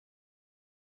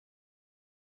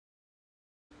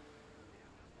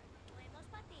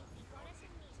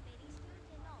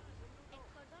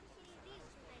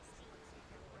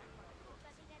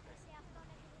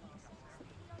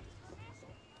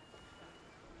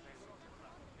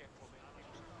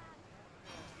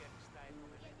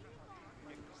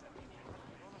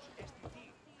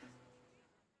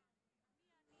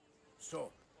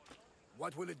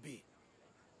What will it be?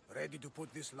 Ready to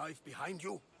put this life behind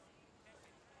you?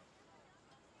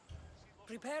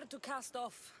 Prepare to cast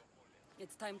off.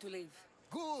 It's time to leave.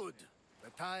 Good! The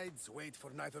tides wait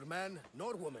for neither man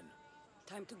nor woman.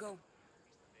 Time to go.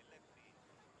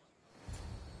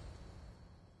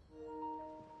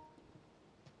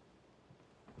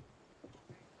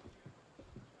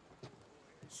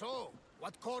 So,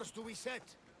 what course do we set?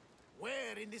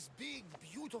 Where in this big,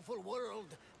 beautiful world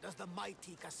does the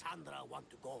mighty Cassandra want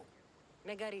to go?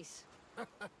 Megaris.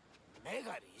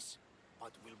 Megaris?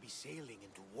 But we'll be sailing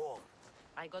into war.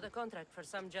 I got a contract for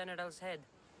some general's head.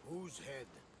 Whose head?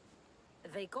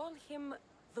 They call him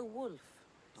the Wolf.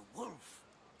 The Wolf?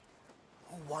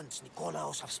 Who wants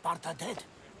Nikolaos of Sparta dead?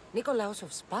 Nikolaos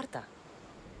of Sparta?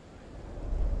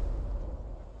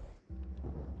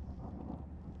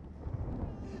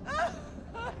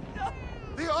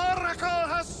 The Oracle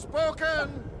has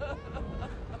spoken!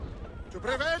 To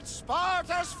prevent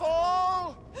Sparta's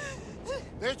fall,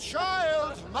 the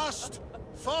child must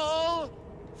fall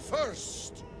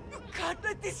first. You can't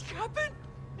let this happen!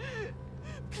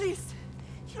 Please,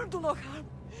 he'll do no harm.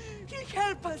 He'll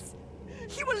help us.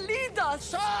 He will lead us.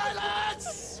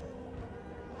 Silence!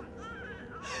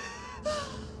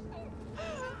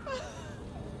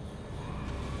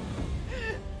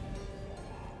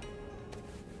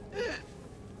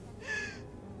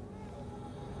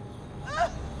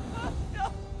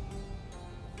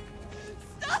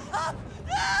 Stop!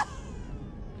 No!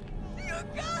 You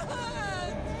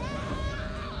can't!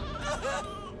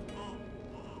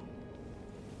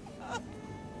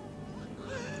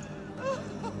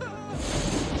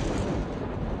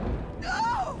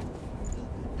 No!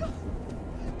 No!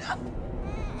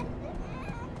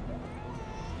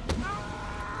 No!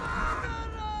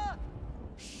 Mother!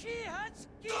 She has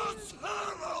killed... It's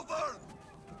her over!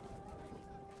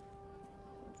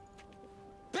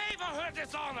 Pay for her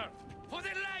dishonor! For the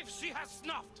life she has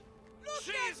snuffed! Look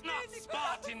She at is me, not Nikolaos!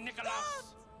 Spartan, Nikolaos!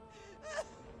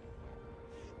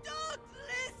 Don't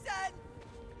listen!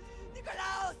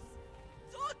 Nikolaos!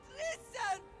 Don't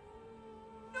listen!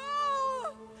 No!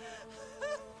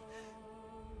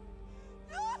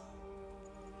 No!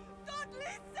 Don't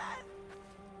listen!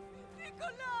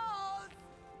 Nikolaos!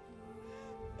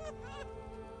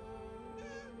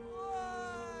 Why?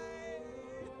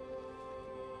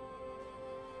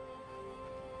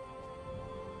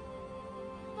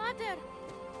 Father!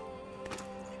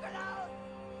 Nikolaos!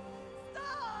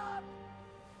 Stop!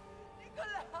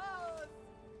 Nikolaos!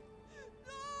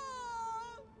 No!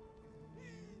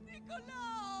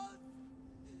 Nikolaos!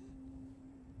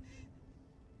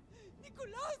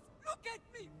 Nikolaos, look at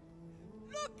me!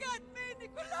 Look at me,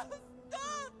 Nikolaos!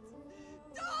 Don't!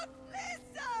 Don't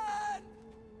listen!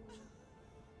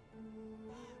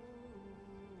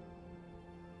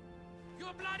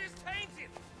 Your blood is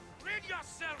tainted! Rid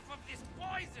yourself of this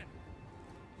poison!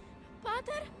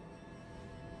 Father?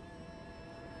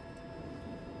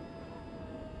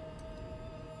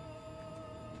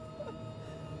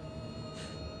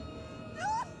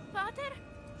 Father?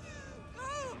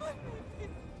 Oh,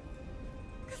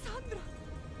 Cassandra!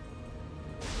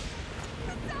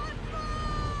 Cassandra!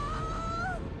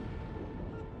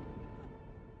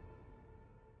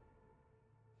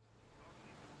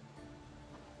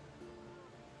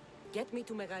 Get me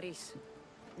to Megaris.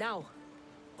 Now.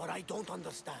 But I don't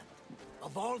understand.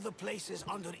 Of all the places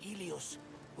under Ilios,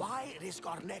 why risk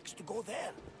our necks to go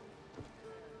there?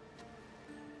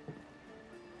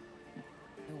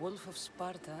 The Wolf of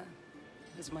Sparta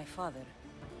is my father.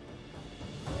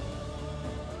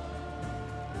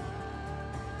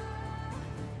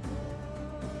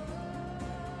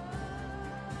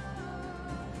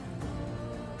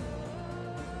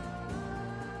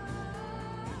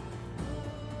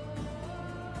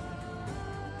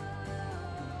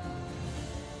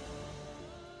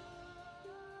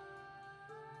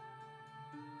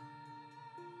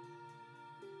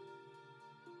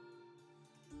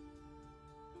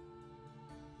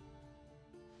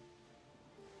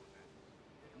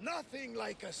 Nothing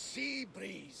like a sea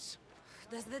breeze.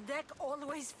 Does the deck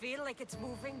always feel like it's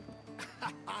moving?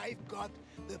 I've got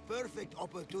the perfect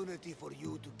opportunity for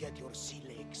you to get your sea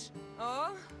legs.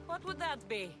 Oh? What would that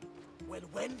be? Well,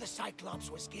 when the Cyclops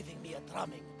was giving me a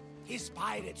drumming, his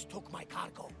pirates took my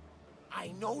cargo.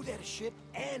 I know their ship,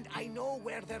 and I know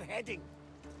where they're heading.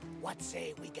 What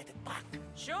say we get it back?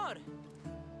 Sure.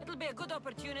 It'll be a good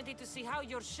opportunity to see how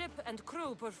your ship and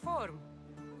crew perform.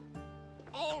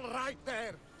 All right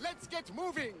there. Let's get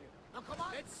moving. Now come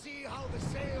on. Let's see how the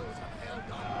sails have held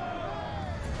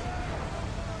up.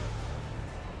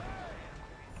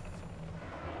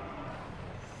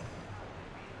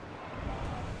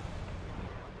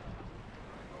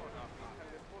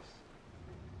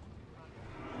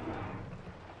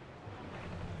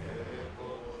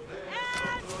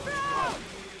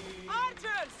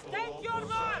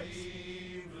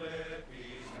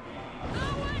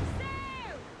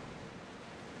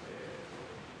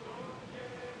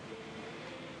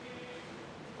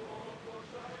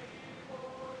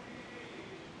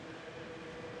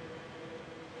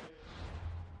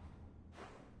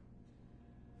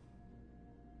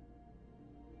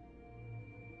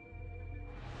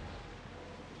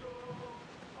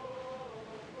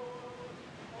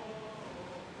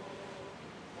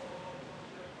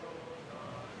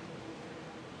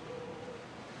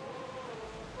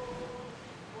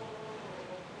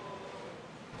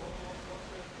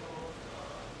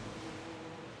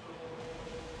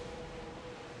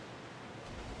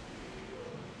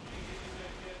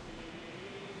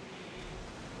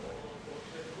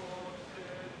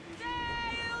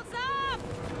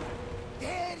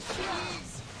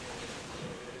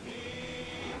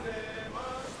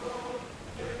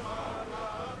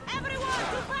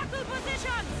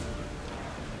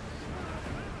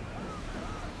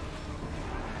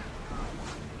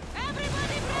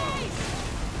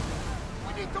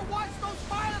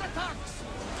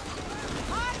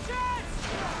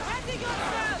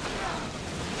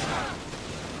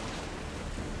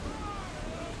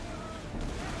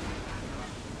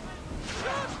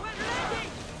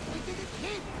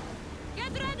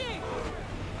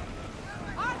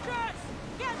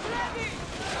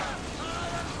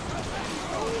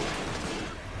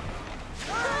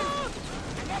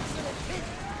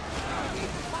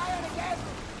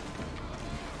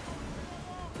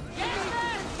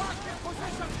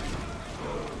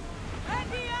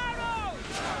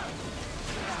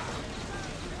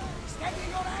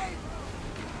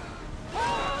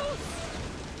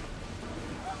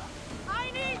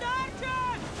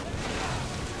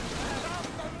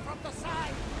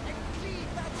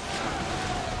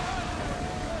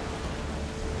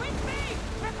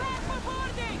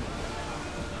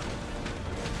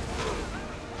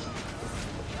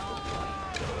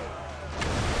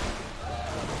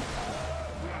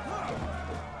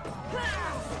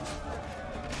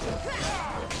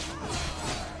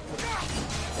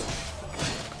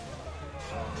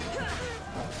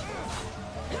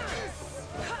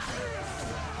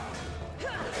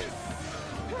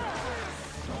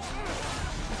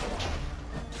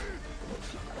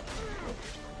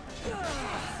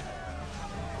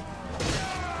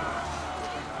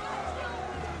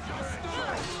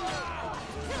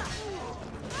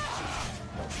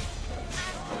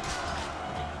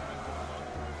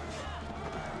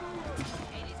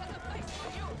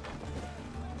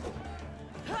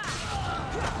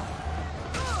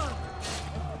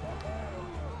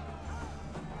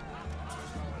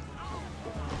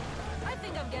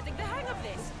 Getting the hang of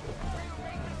this.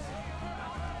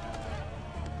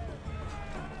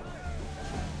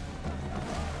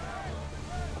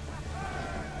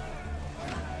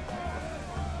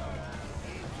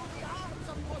 Into the arms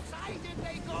of Poseidon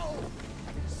they go!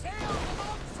 Sail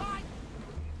alongside!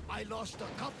 I lost a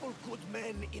couple good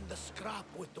men in the scrap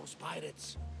with those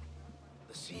pirates.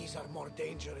 The seas are more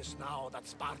dangerous now that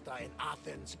Sparta and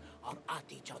Athens are at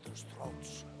each other's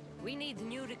throats. We need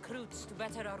new recruits to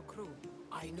better our crew.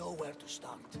 I know where to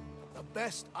start. The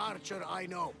best archer I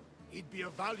know. He'd be a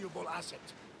valuable asset.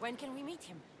 When can we meet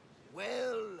him?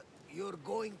 Well, you're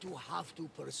going to have to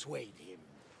persuade him.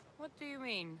 What do you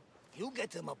mean? You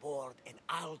get him aboard and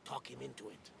I'll talk him into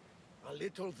it. A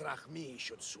little drachmi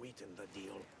should sweeten the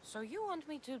deal. So you want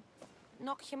me to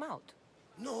knock him out?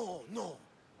 No, no.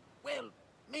 Well,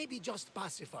 maybe just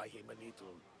pacify him a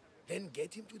little. Then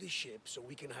get him to the ship so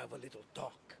we can have a little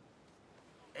talk.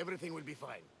 Everything will be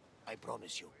fine. I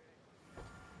promise you.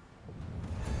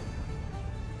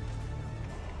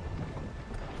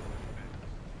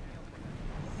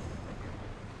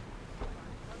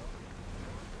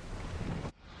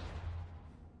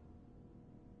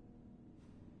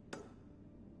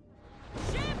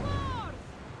 Shipboard!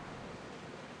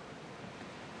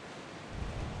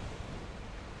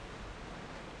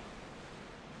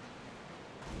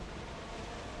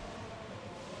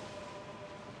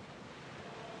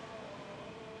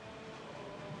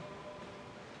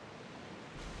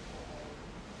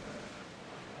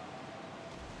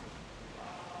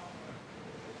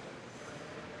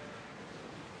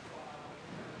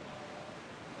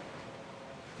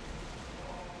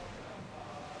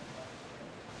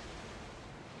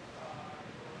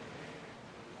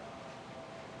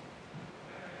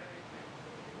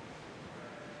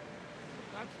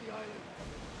 That's the island.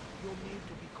 You'll need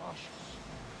to be cautious.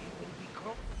 It will be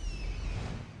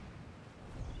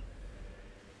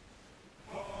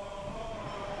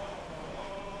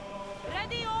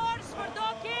Ready oars for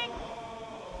docking?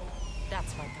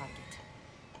 That's my target.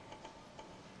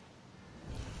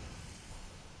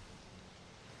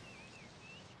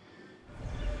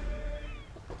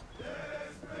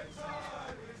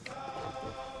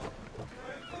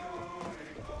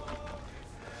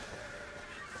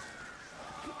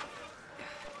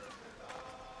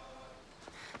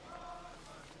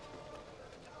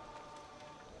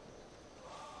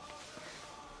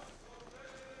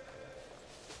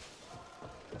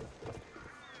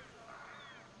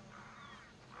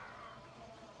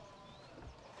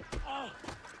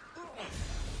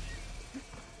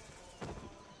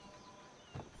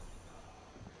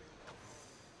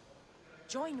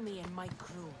 Join me and my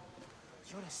crew.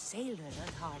 You're a sailor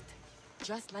at heart,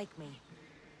 just like me.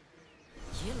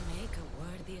 You'll make a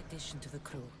worthy addition to the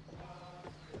crew.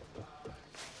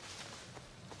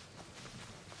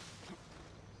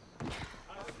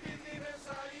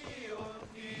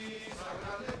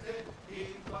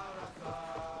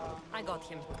 I got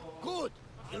him. good.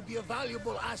 He'll be a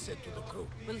valuable asset to the crew.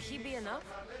 Will he be enough?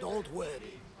 Don't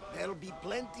worry. There'll be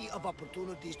plenty of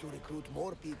opportunities to recruit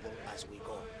more people as we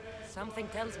go. Something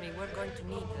tells me we're going to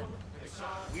need them.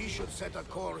 We should set a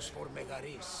course for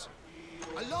Megaris.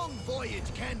 A long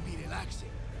voyage can be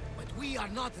relaxing, but we are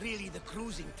not really the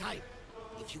cruising type.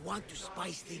 If you want to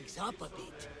spice things up a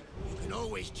bit, you can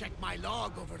always check my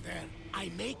log over there. I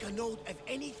make a note of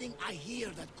anything I hear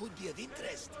that could be of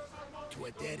interest to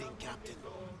a daring captain.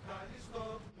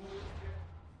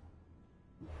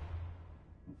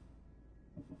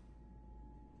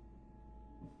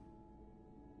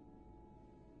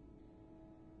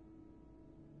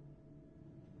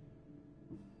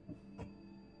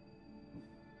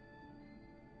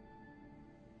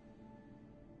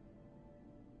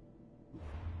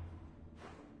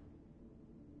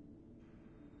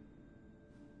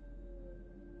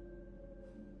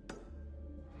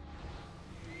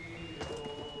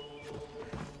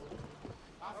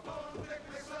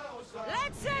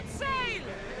 Let's set sail!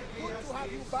 Good to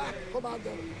have you back,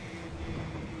 Commander.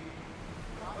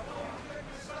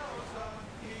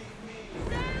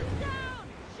 Sails down!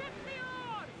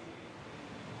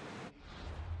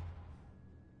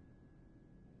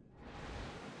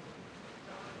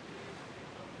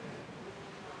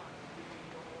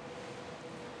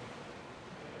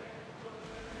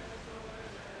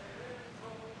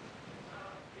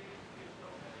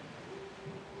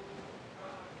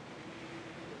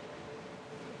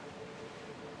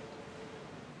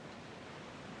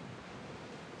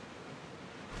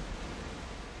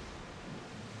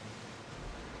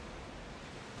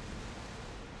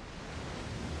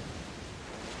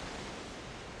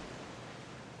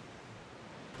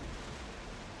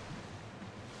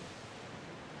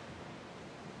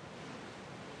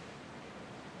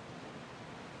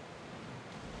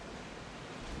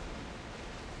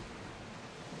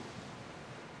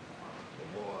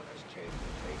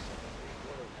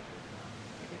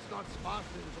 not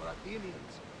Spartans or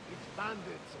Athenians. It's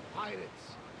bandits and pirates.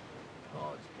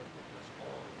 Gods protect us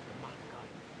all from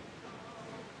mankind.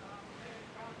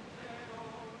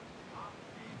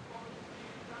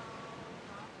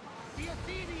 The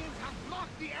Athenians have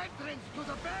blocked the entrance to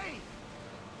the bay!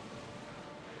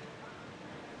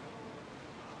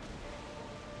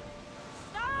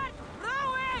 Start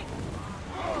rowing!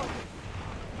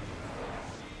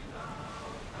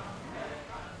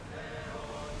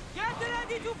 Get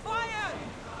ready to fire!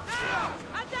 Now!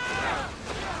 Attack!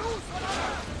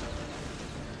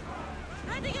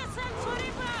 Ready yourself for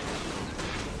impact!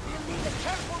 We'll need a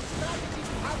careful strategy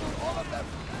to handle all of them.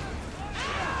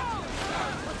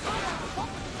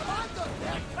 Commander,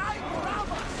 they're trying to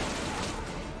rob us!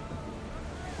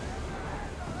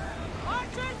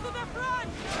 Archers to the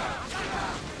front!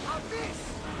 Now this!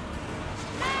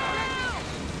 Now!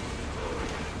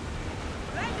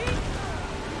 Ready?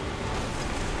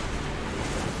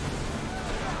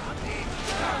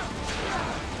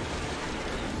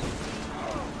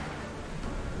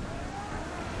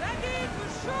 Ready to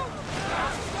shoot!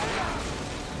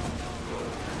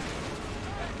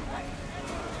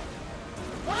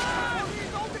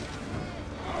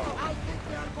 I think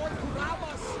they are going to rob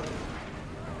us!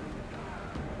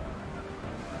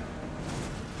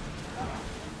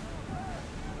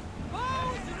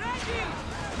 Bows ready!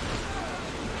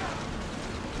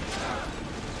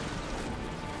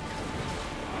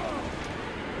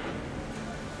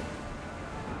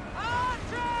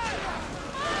 Archers!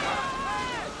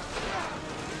 Fire!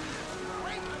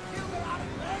 Wait until they're out of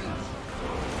range!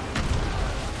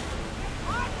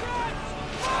 Archers!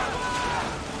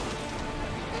 Forward!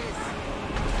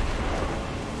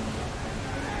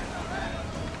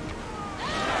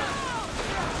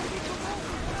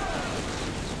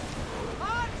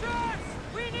 Archers!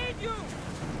 We need you!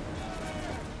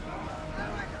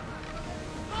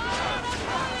 Fire the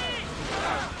volley!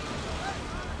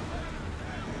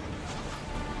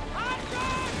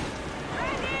 Archers!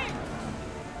 Ready!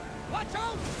 Watch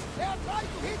out! They are trying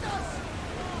to hit us!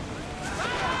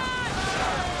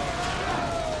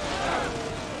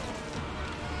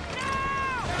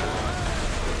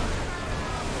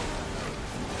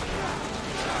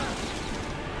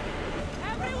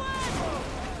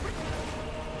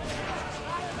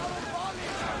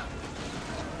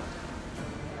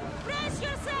 Brace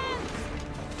yourselves!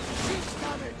 Huge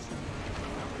damage!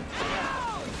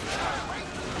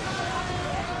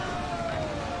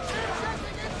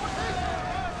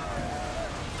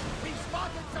 We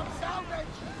spotted some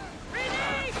salvage!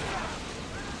 Ready!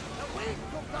 The wing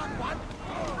took that one!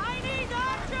 I need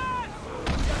archers!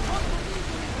 We are going to need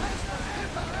to replace the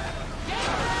skipper!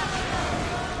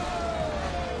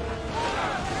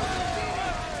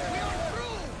 We are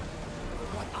through! From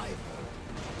what I've heard,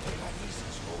 Megaris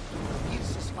is home to the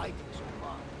fiercest fighting so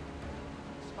far.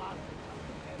 Spartans are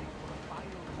preparing for a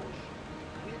final push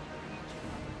with the Legion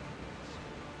of Athens.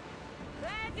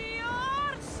 Ready,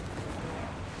 yours!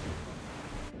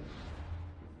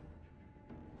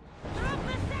 Drop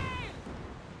the sail!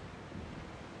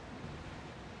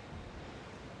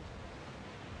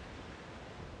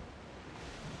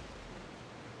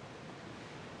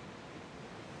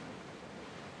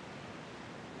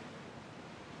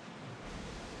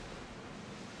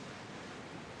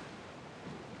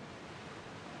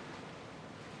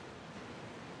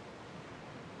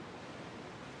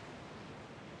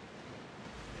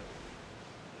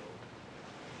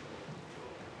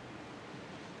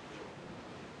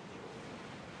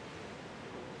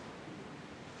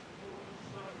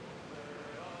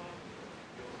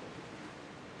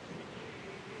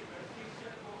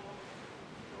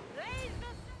 Raise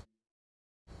the sail!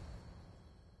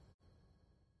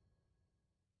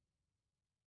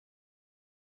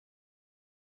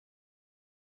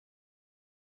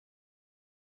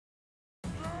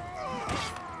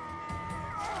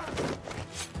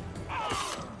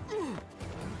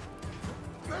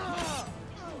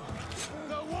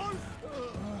 The wolf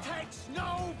takes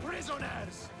no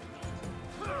prisoners!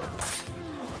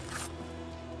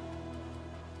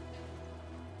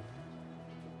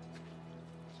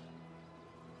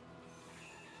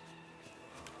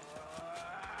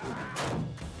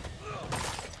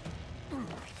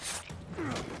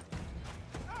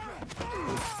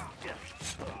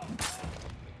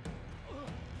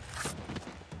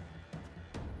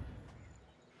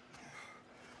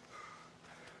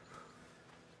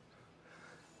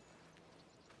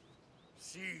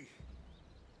 See,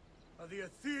 the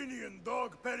Athenian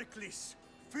dog Pericles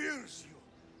fears you.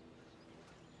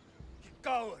 He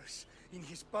cowers in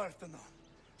his Parthenon,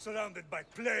 surrounded by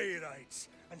playwrights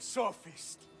and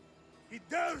sophists. He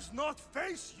dares not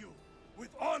face you. with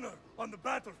honor on the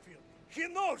battlefield. He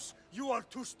knows you are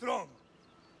too strong.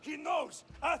 He knows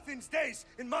Athens' days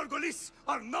in Margolis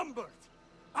are numbered.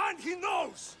 And he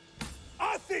knows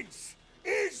Athens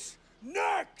is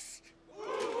next!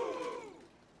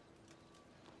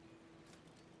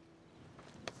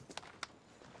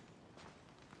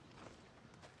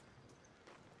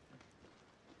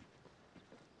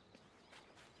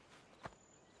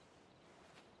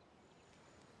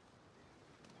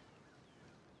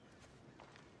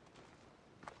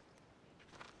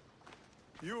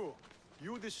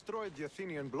 You destroyed the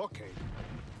Athenian blockade.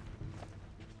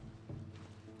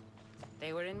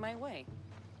 They were in my way.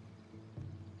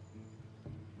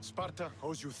 Sparta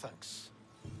owes you thanks.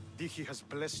 Diki has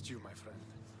blessed you, my friend.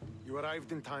 You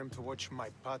arrived in time to watch my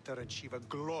pater achieve a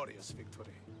glorious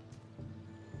victory.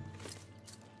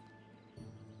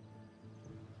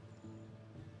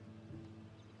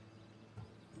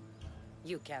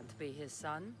 You can't be his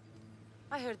son.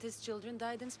 I heard his children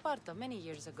died in Sparta many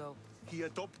years ago. He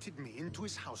adopted me into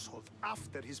his household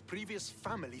after his previous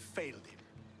family failed him.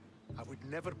 I would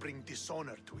never bring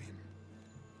dishonor to him.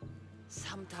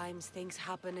 Sometimes things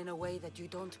happen in a way that you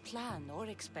don't plan or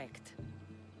expect.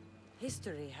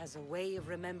 History has a way of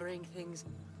remembering things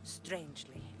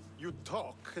strangely. You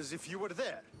talk as if you were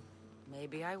there.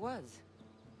 Maybe I was.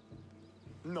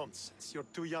 Nonsense. You're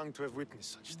too young to have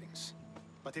witnessed such things.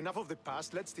 But enough of the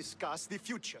past, let's discuss the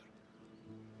future.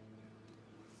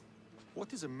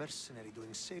 What is a mercenary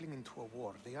doing sailing into a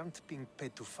war they aren't being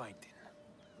paid to fight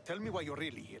in? Tell me why you're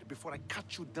really here before I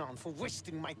cut you down for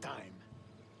wasting my time.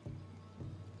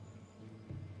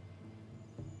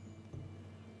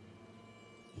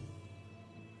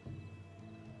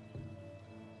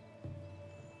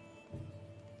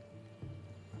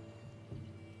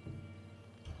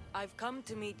 I've come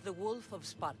to meet the Wolf of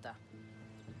Sparta.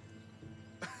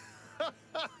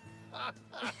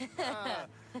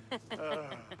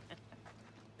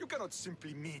 You cannot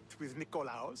simply meet with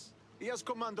Nikolaos. He has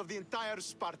command of the entire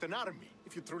Spartan army.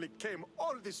 If you truly came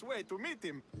all this way to meet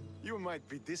him, you might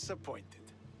be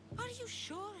disappointed. Are you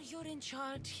sure you're in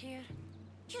charge here?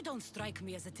 You don't strike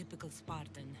me as a typical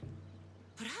Spartan.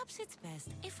 Perhaps it's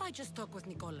best if I just talk with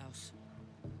Nikolaos.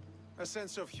 A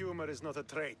sense of humor is not a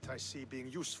trait I see being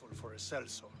useful for a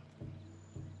sellsword.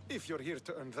 If you're here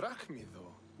to earn drachmi,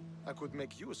 though, I could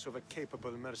make use of a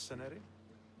capable mercenary.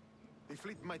 The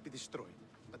fleet might be destroyed,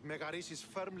 but Megaris is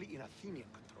firmly in Athenian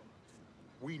control.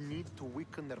 We need to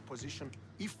weaken their position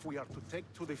if we are to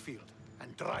take to the field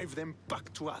and drive them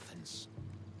back to Athens.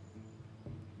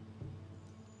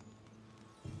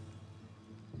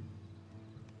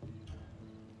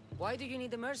 Why do you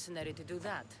need a mercenary to do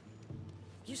that?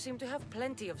 You seem to have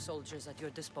plenty of soldiers at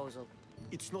your disposal.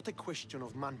 It's not a question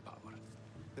of manpower.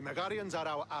 The Megarians are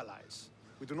our allies.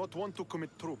 We do not want to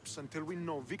commit troops until we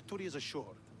know victory is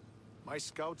assured. My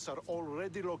scouts are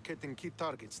already locating key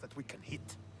targets that we can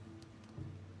hit.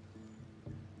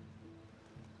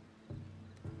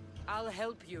 I'll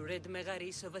help you rid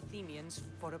Megaris of Athenians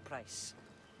for a price.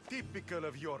 Typical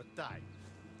of your type.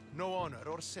 No honor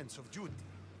or sense of duty.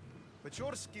 But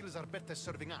your skills are better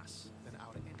serving us than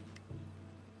our enemy.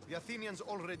 The Athenians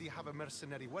already have a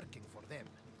mercenary working for them.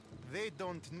 They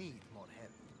don't need more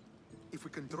help. If we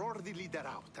can draw the leader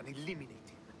out and eliminate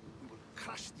him, we will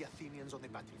crush the Athenians on the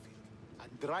battlefield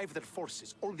and drive their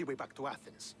forces all the way back to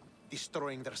Athens,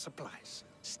 destroying their supplies,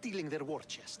 stealing their war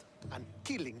chest, and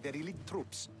killing their elite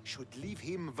troops should leave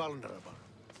him vulnerable.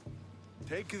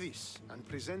 Take this and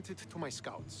present it to my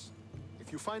scouts.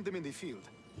 If you find them in the field,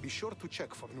 be sure to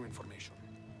check for new information.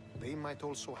 They might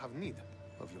also have need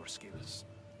of your skills.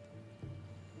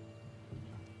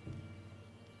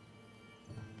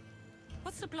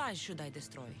 What supplies should I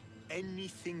destroy?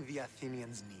 Anything the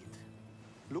Athenians need.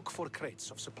 Look for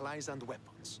crates of supplies and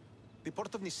weapons. The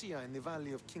port of Nicaea in the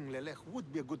valley of King Lelech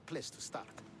would be a good place to start.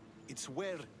 It's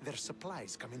where their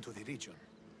supplies come into the region.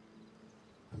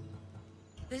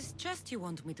 This chest you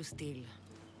want me to steal.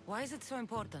 Why is it so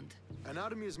important? An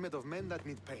army is made of men that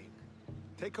need pain.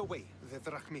 Take away the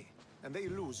drachmi, and they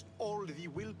lose all the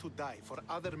will to die for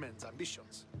other men's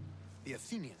ambitions. The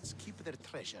Athenians keep their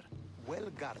treasure well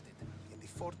guarded in the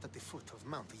fort at the foot of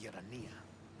Mount Yerania.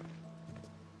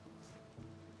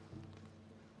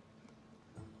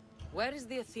 Where is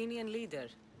the Athenian leader?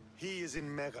 He is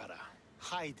in Megara,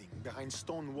 hiding behind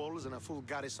stone walls and a full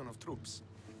garrison of troops.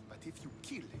 But if you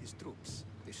kill his troops,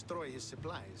 destroy his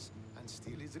supplies, and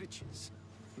steal his riches,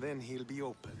 then he'll be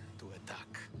open to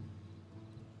attack.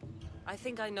 I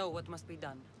think I know what must be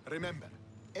done. Remember,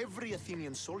 every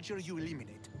Athenian soldier you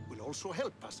eliminate will also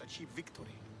help us achieve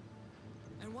victory.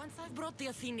 And once I've brought the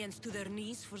Athenians to their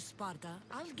knees for Sparta,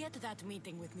 I'll get that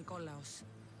meeting with Nikolaos.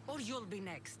 Or you'll be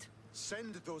next.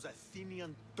 Send those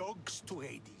Athenian dogs to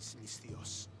Hades,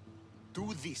 Misthios.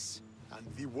 Do this, and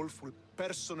the wolf will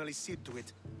personally see to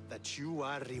it that you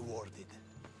are rewarded.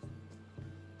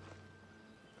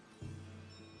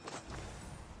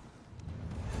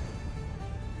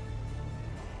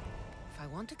 If I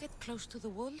want to get close to the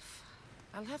wolf,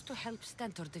 I'll have to help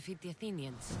Stentor defeat the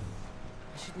Athenians.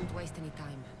 I shouldn't waste any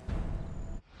time.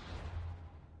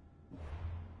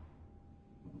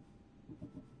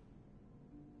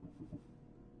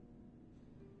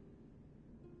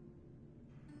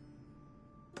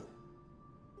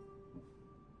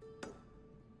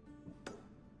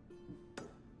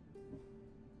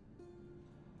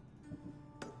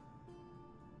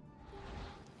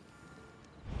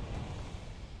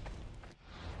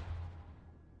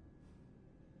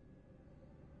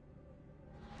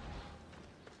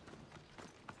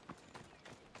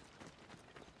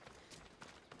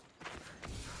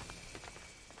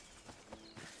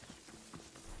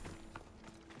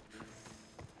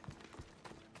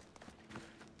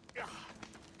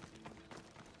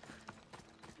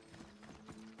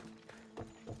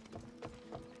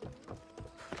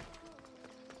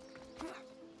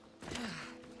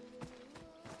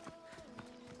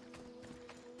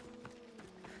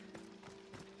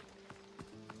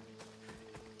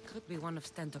 Could be one of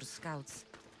Stentor's scouts.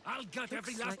 I'll get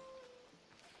every Looks last... like...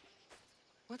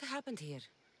 What happened here?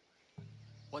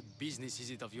 What business is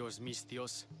it of yours,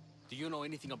 Misthios? Do you know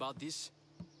anything about this?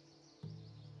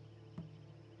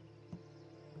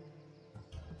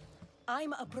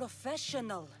 I'm a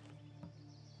professional.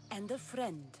 And a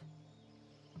friend.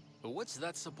 What's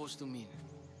that supposed to mean?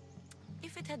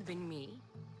 If it had been me,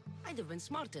 I'd have been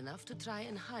smart enough to try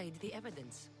and hide the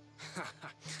evidence.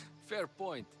 Fair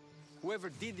point. Whoever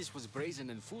did this was brazen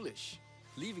and foolish,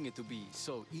 leaving it to be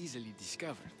so easily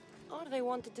discovered. Or they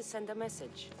wanted to send a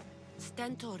message.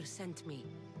 Stentor sent me.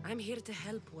 I'm here to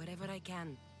help wherever I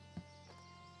can.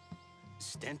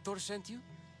 Stentor sent you?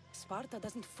 Sparta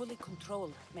doesn't fully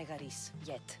control Megaris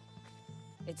yet.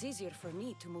 It's easier for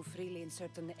me to move freely in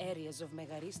certain areas of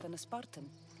Megaris than a Spartan.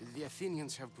 The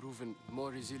Athenians have proven more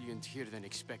resilient here than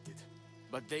expected.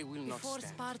 But they will not Before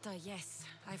stand. Sparta, yes.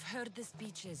 I've heard the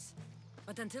speeches.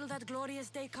 But until that glorious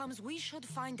day comes, we should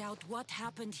find out what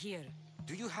happened here.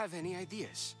 Do you have any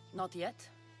ideas? Not yet,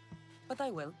 but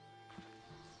I will.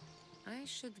 I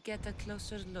should get a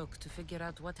closer look to figure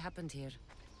out what happened here.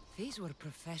 These were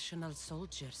professional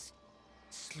soldiers.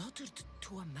 Slaughtered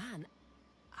to a man.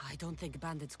 I don't think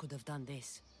bandits could have done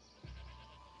this.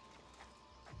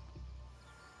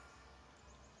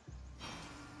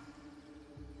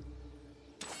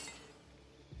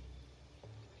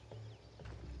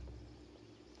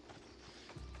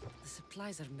 The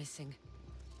supplies are missing.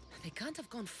 They can't have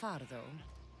gone far, though.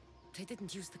 They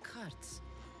didn't use the carts.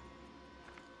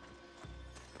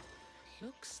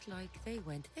 Looks like they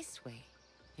went this way,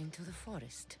 into the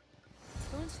forest.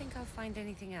 Don't think I'll find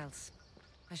anything else.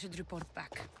 I should report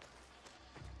back.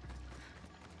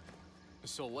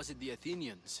 So was it the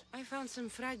Athenians? I found some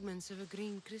fragments of a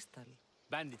green crystal.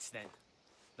 Bandits then.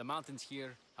 The mountains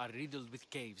here are riddled with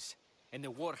caves, and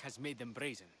the war has made them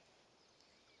brazen.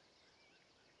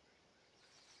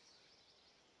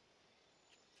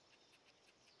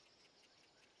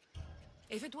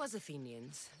 If it was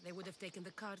Athenians, they would have taken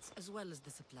the carts as well as the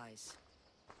supplies.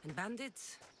 And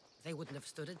bandits, they wouldn't have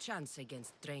stood a chance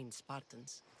against trained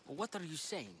Spartans. What are you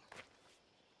saying?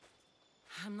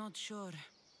 I'm not sure.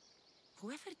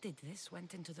 Whoever did this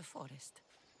went into the forest.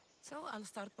 So I'll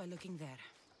start by looking there.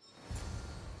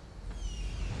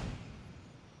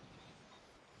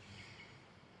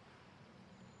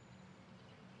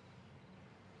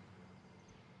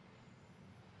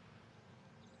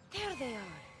 There they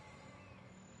are.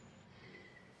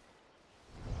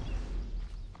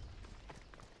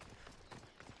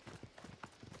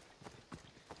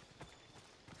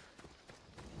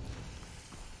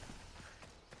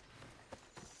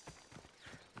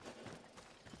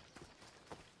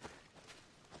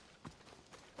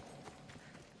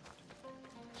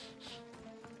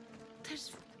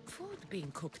 There's food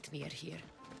being cooked near here.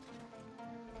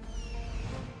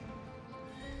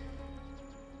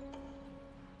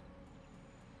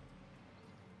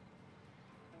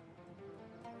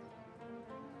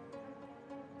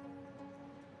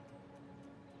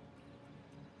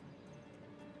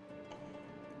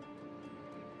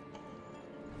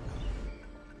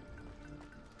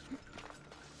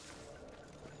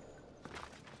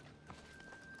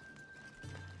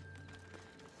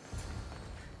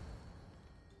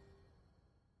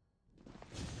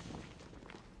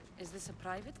 Is this a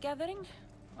private gathering?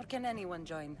 Or can anyone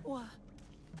join?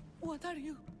 What are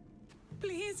you?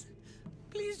 Please,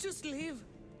 Please just leave.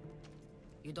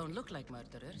 You don't look like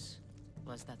murderers.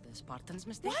 Was that the Spartans'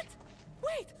 mistake? What?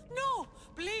 Wait, no!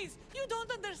 Please, you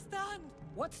don't understand.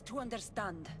 What's to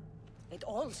understand? It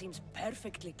all seems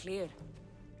perfectly clear.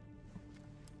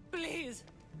 Please,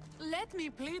 let me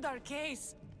plead our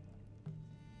case.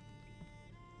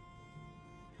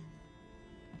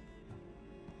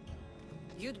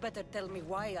 You'd better tell me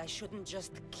why I shouldn't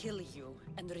just kill you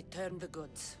and return the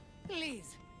goods.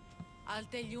 Please, I'll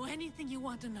tell you anything you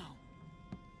want to know.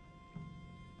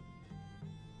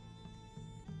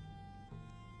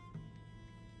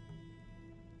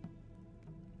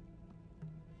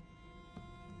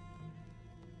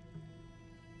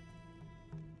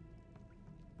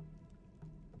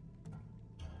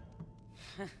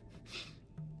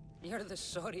 You're the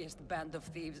sorriest band of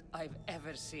thieves I've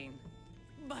ever seen.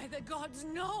 By the gods,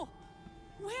 no!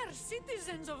 We're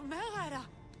citizens of Megara!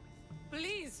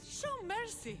 Please, show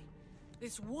mercy!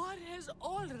 This war has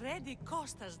already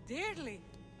cost us dearly.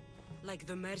 Like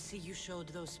the mercy you showed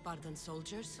those Spartan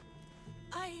soldiers?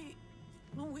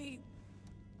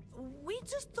 We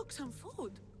just took some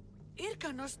food.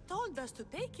 Irkanos told us to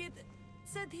take it,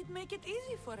 said he'd make it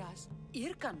easy for us.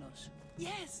 Irkanos?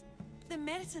 Yes, the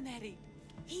mercenary.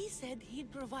 He said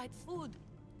he'd provide food.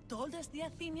 Told us the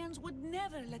Athenians would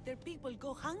never let their people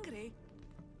go hungry.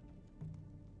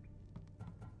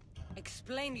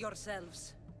 Explain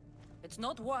yourselves. It's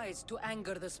not wise to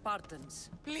anger the Spartans.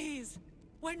 Please,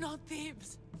 we're not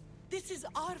thieves. This is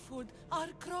our food, our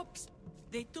crops.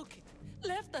 They took it,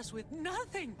 left us with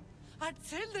nothing. Our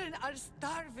children are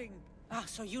starving. Ah,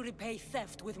 so you repay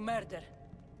theft with murder.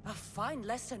 A fine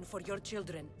lesson for your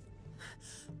children.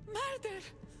 Murder?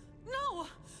 No!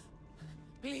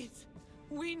 Please,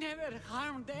 we never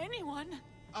harmed anyone.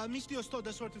 Mistios told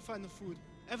us where to find the food.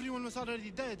 Everyone was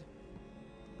already dead.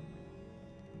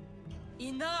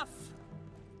 Enough!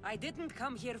 I didn't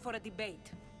come here for a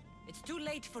debate. It's too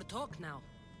late for talk now.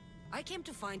 I came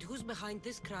to find who's behind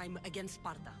this crime against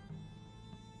Sparta.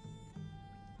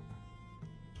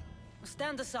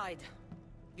 Stand aside.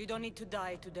 You don't need to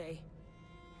die today.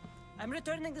 I'm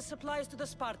returning the supplies to the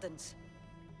Spartans.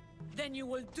 Then you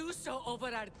will do so over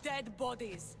our dead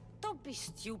bodies. Don't be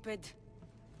stupid.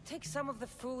 Take some of the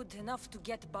food, enough to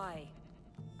get by.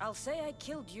 I'll say I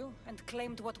killed you and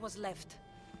claimed what was left.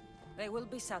 They will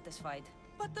be satisfied.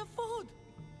 But the food!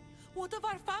 What of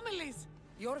our families?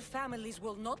 Your families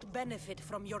will not benefit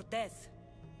from your death.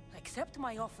 Accept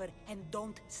my offer and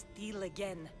don't steal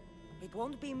again. It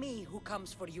won't be me who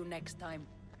comes for you next time.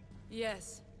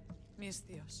 Yes,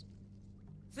 Mistios.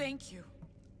 Thank you.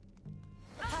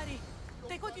 Hurry!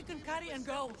 Take what you can carry and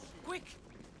go! Quick!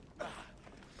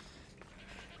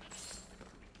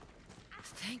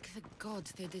 Thank the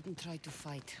gods they didn't try to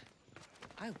fight.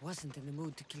 I wasn't in the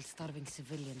mood to kill starving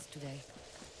civilians today.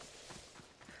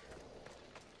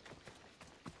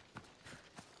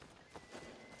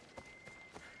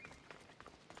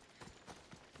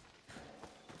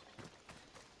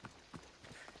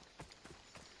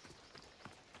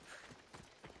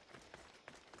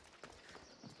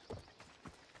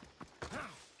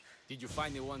 Did you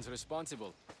find the ones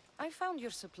responsible? I found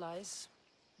your supplies,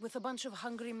 with a bunch of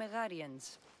hungry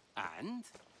Megarians. And?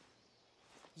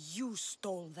 You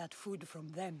stole that food from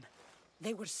them.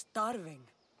 They were starving.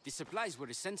 The supplies were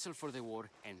essential for the war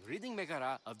and ridding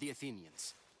Megara of the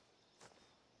Athenians.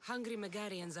 Hungry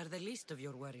Megarians are the least of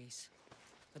your worries.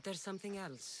 But there's something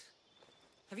else.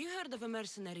 Have you heard of a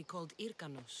mercenary called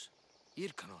Irkanos?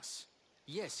 Irkanos?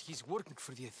 Yes, he's working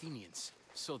for the Athenians.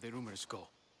 So the rumors go.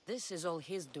 This is all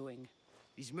his doing.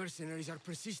 These mercenaries are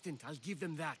persistent, I'll give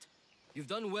them that. You've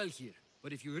done well here,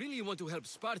 but if you really want to help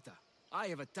Sparta, I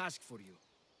have a task for you.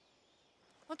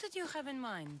 What did you have in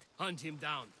mind? Hunt him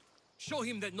down. Show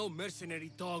him that no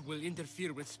mercenary dog will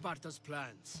interfere with Sparta's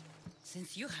plans.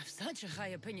 Since you have such a high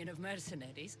opinion of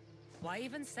mercenaries, why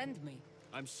even send me?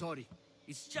 I'm sorry.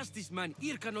 It's just this man,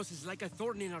 Irkanos, is like a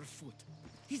thorn in our foot.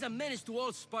 He's a menace to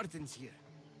all Spartans here.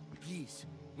 Please,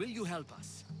 will you help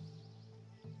us?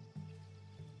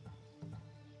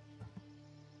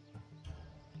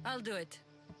 I'll do it.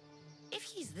 If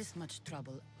he's this much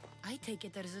trouble, I take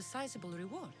it there is a sizable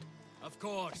reward. Of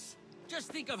course.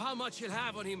 Just think of how much he'll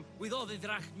have on him with all the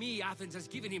drachmi Athens has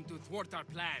given him to thwart our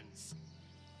plans.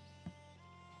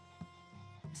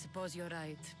 I suppose you're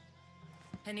right.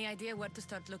 Any idea where to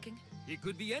start looking? He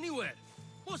could be anywhere.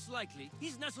 Most likely,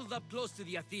 he's nestled up close to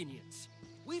the Athenians.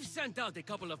 We've sent out a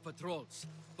couple of patrols,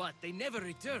 but they never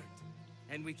returned.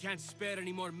 And we can't spare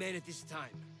any more men at this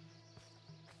time.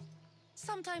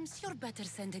 Sometimes you're better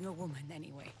sending a woman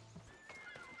anyway.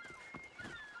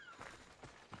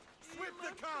 Sweep the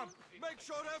camp! Make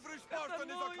sure every Spartan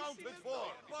is accounted for!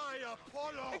 By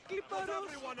Apollo! Was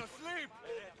everyone asleep?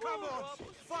 Come on!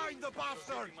 Find the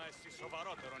bastard!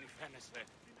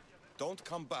 Don't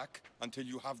come back until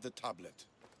you have the tablet.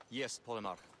 Yes,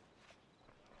 Polemarch.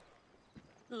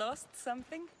 Lost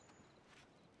something?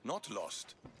 Not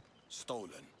lost.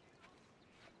 Stolen.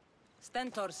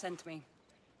 Stentor sent me.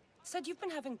 Said you've been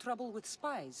having trouble with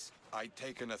spies. I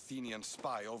take an Athenian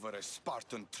spy over a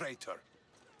Spartan traitor.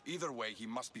 Either way, he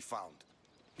must be found.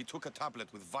 He took a tablet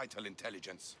with vital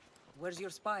intelligence. Where's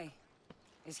your spy?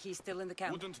 Is he still in the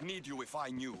camp? Wouldn't need you if I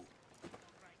knew.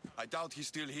 I doubt he's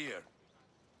still here.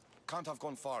 Can't have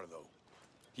gone far, though.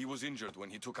 He was injured when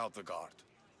he took out the guard.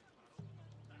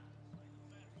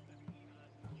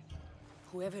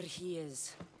 Whoever he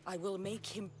is, I will make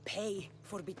him pay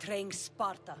for betraying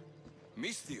Sparta.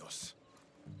 Misthios,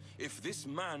 if this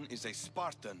man is a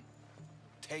Spartan,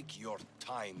 take your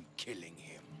time killing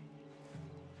him.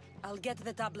 I'll get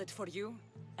the tablet for you,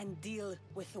 and deal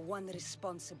with the one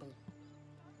responsible.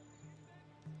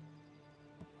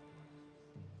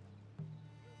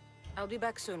 I'll be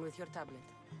back soon with your tablet.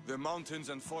 The mountains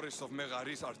and forests of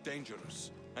Megaris are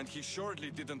dangerous, and he surely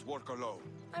didn't work alone.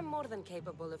 I'm more than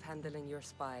capable of handling your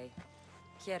spy.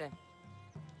 Quiere.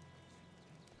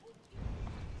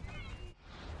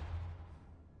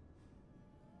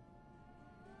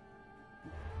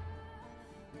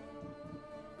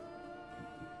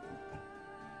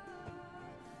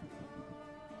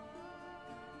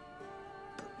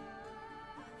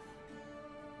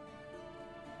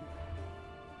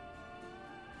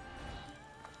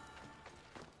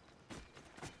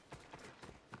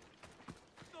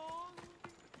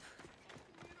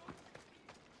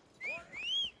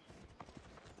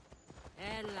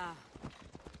 Ella.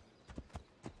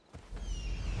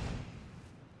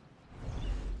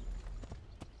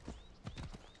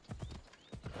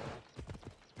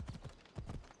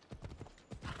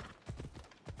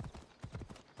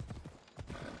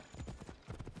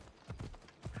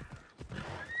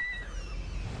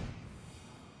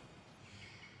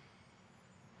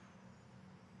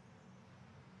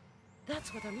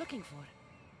 That's what I'm looking for.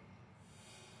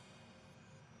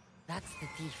 That's the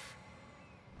thief.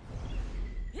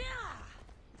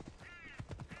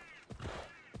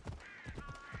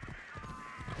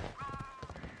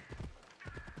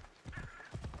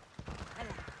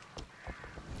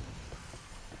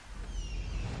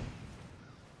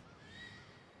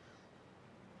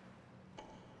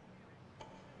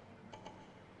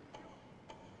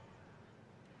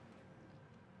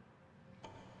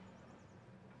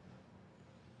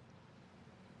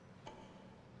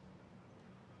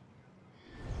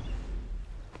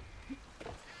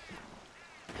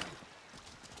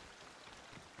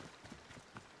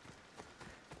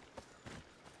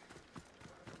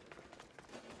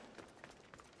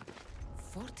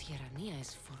 Fort Hierania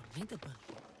is formidable.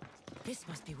 This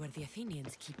must be where the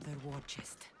Athenians keep their war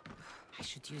chest. I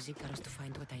should use Icarus to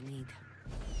find what I need.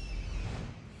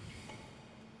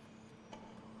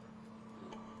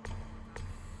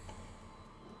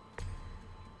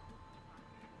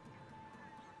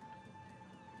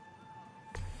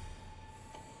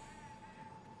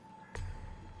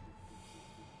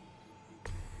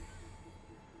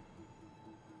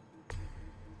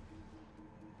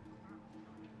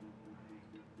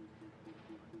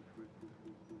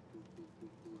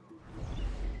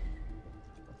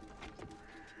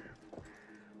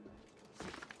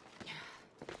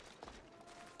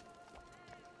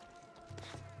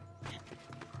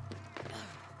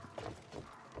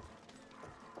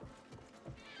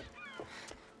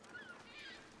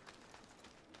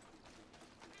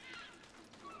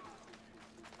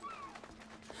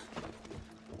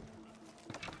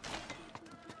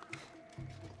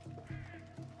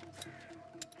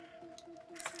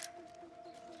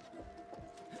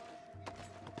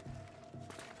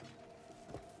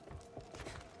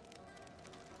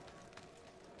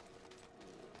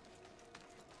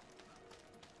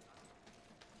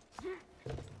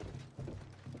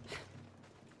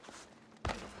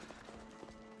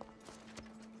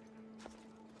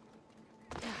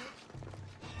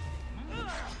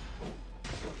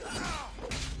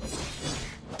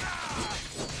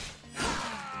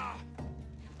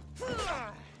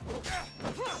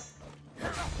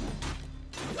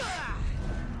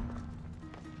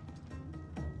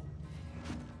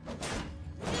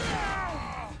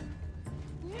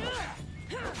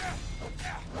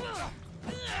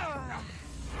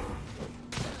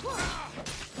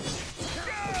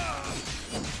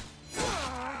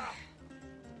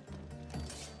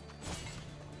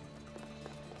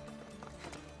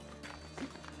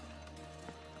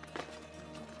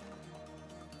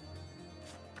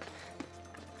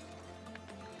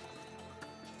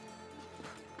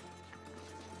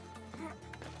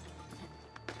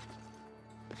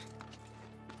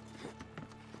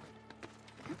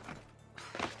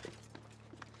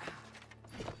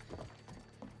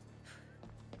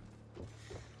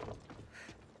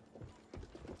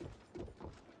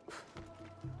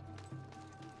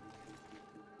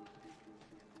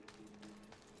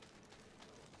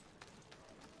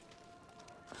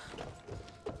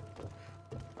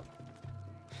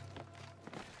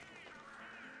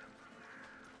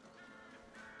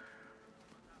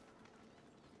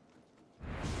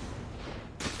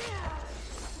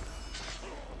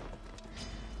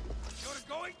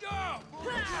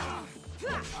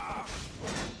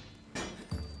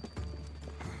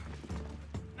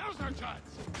 Now's our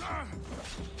chance!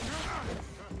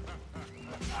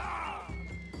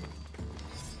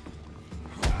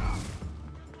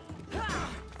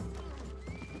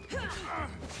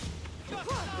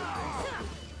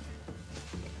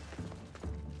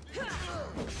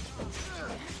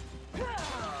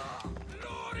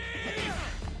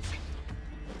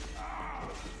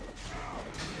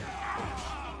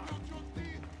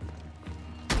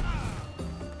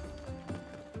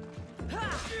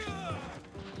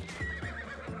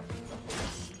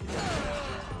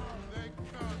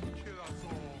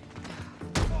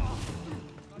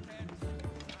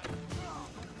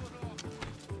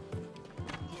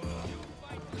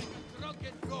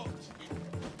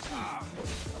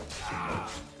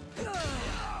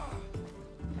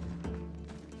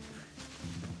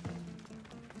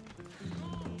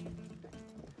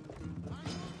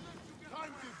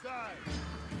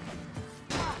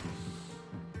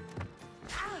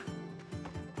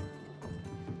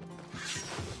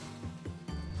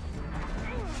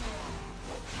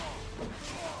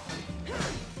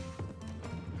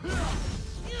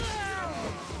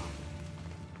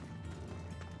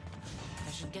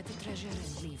 Get the treasure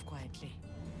and leave quietly.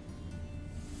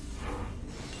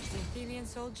 The Athenian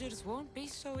soldiers won't be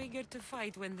so eager to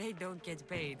fight when they don't get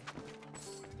paid.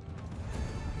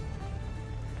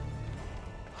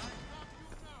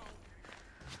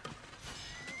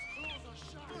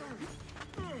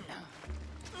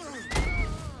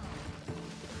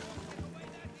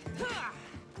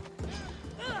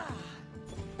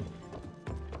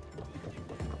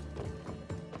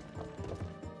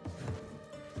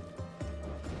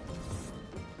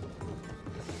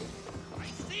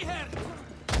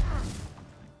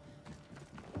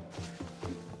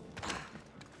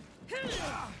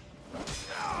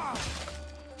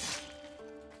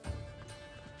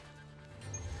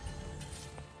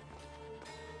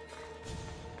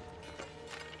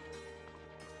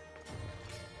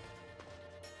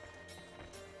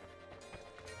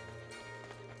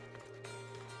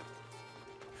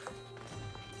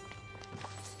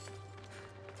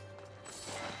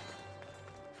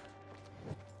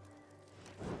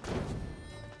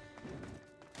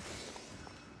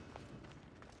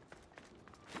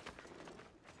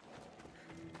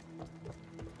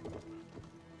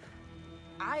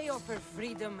 I offer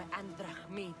freedom and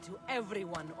drachmi to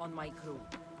everyone on my crew,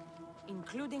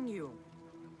 including you.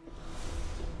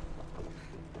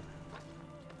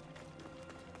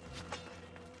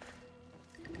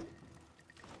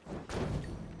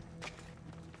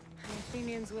 The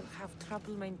Athenians will have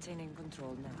trouble maintaining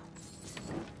control now.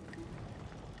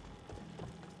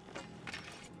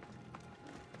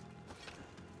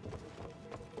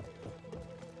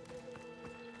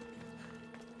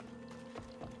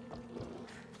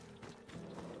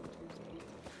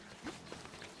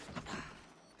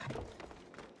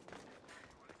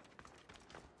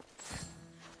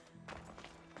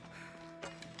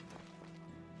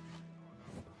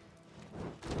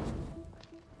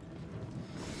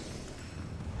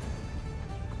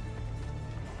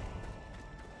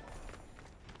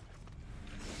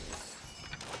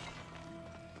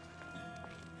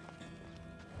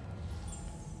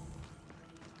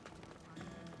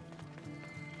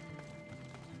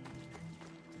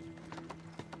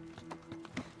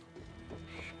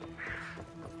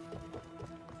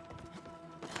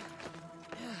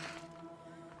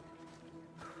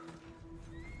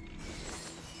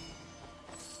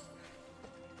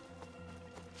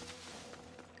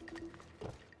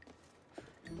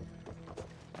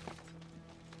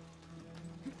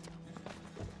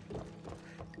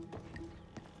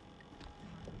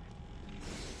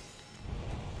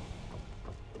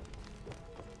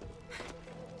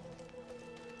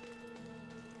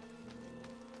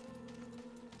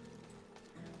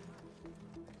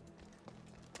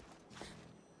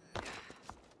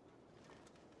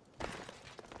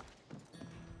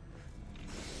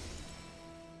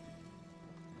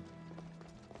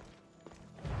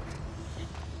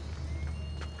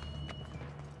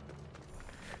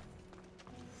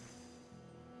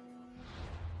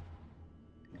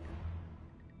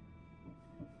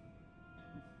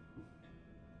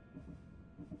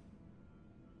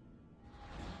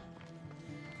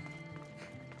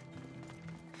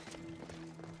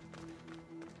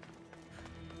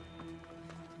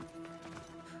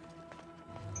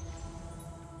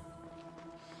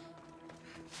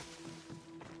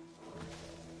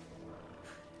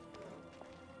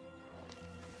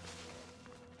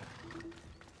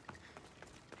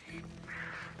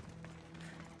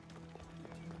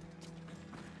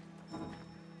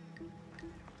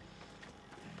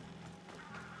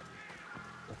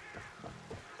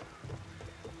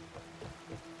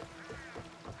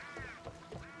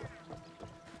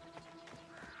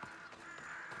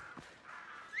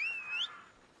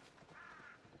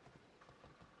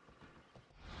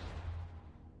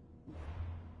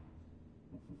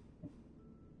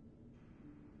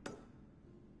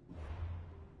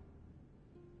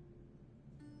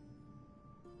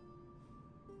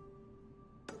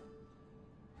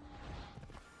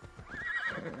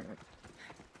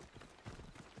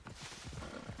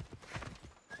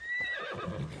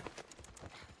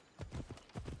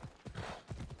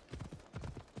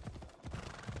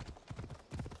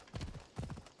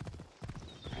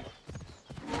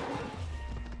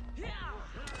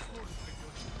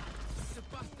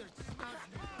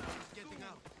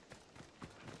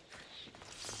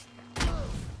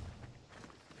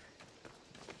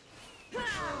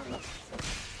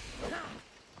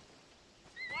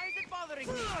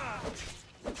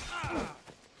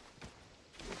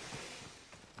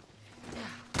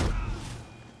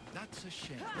 That's a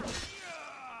shame.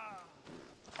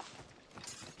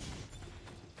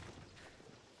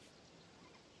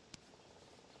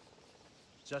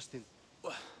 Justin,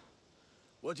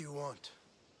 what do you want?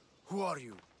 Who are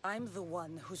you? I'm the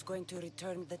one who's going to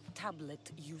return the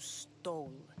tablet you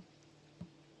stole.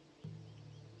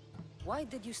 Why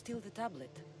did you steal the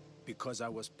tablet? Because I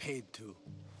was paid to.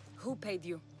 Who paid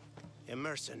you? A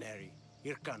mercenary.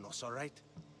 Irkanos, all right?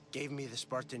 Gave me the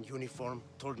Spartan uniform,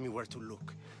 told me where to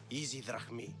look. Easy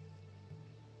drachmi.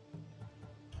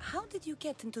 How did you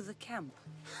get into the camp?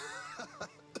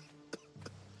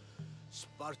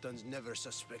 Spartans never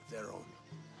suspect their own.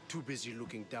 Too busy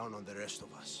looking down on the rest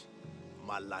of us.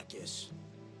 Malakes.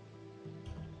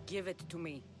 Give it to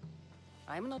me.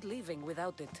 I'm not leaving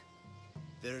without it.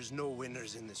 There's no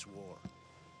winners in this war,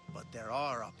 but there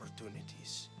are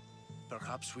opportunities.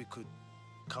 Perhaps we could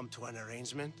come to an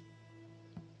arrangement?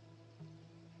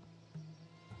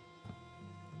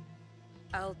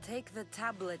 I'll take the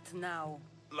tablet now.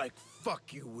 Like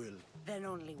fuck you will. Then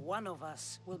only one of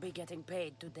us will be getting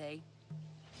paid today.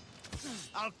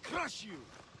 I'll crush you!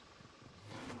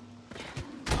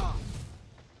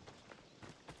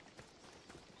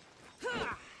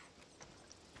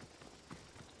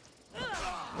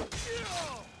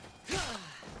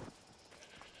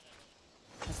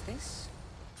 What's this?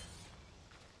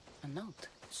 A note.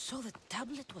 So the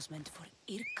tablet was meant for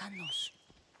Irkanos,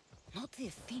 not the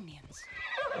Athenians.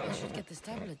 I should get this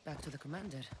tablet back to the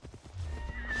commander.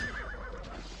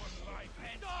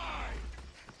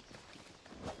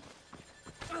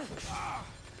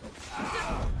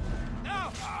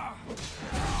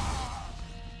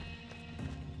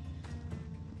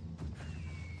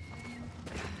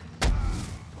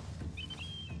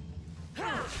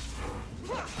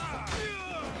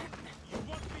 You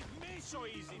won't beat me so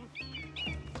easy.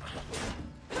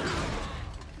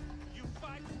 You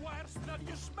fight worse than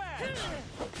you smell.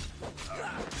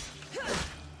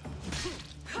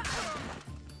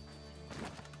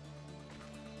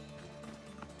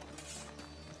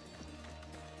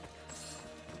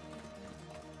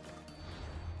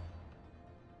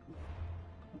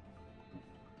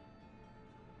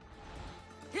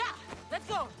 Yeah, let's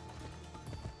go.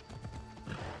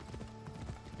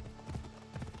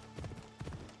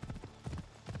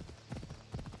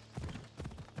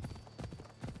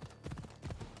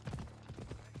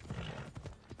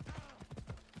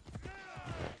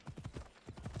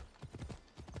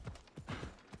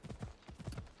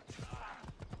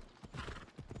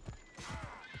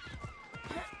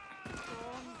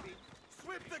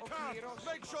 Sweep the camp!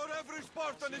 Make sure every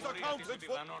Spartan is accounted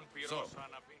for! So,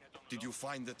 did you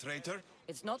find the traitor?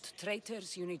 It's not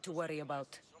traitors you need to worry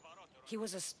about. He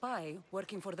was a spy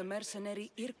working for the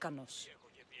mercenary Irkanos.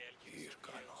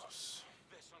 Irkanos.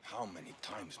 How many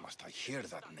times must I hear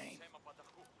that name?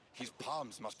 His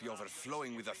palms must be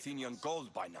overflowing with Athenian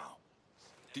gold by now.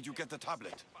 Did you get the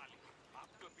tablet?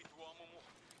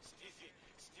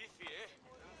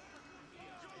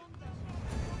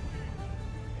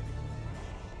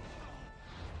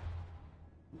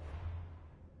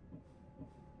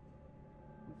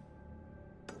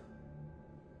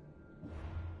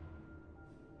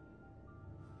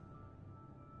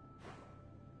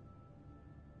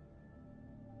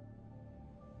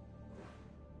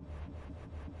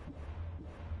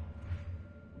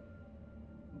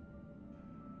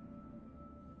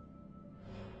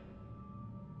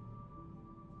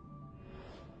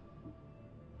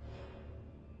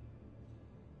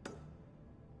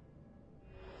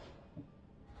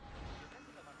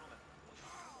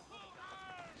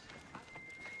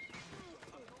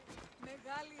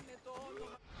 Μεγάλη είναι το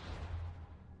όνομα.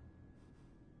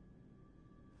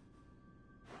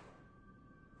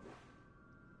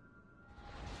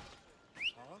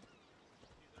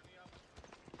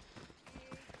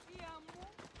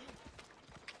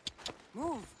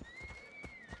 Move.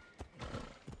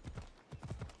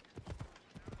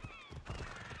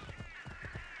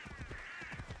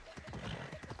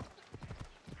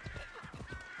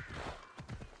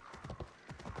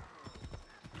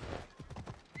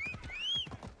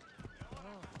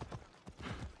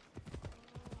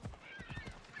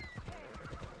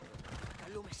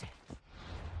 Καλούμεσαι.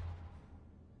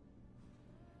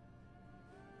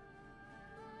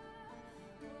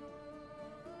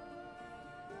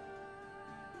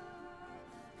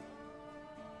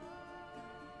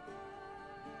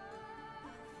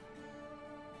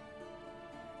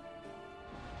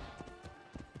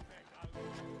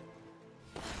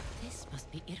 This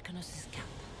must be Irkanos' camp.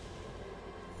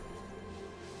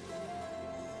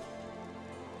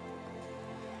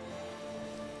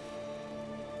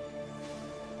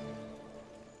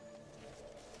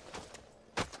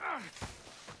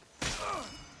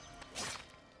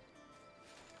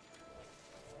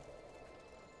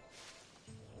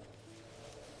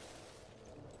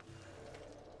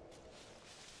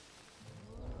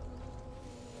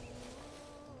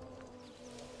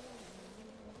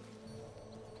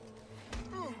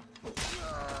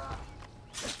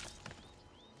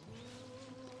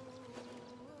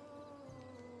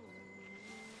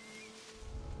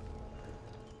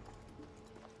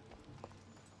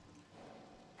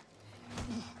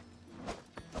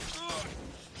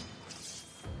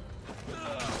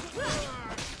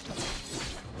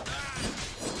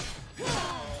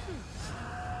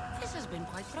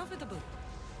 profitable.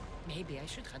 Maybe I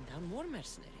should hunt down more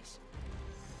mercenaries.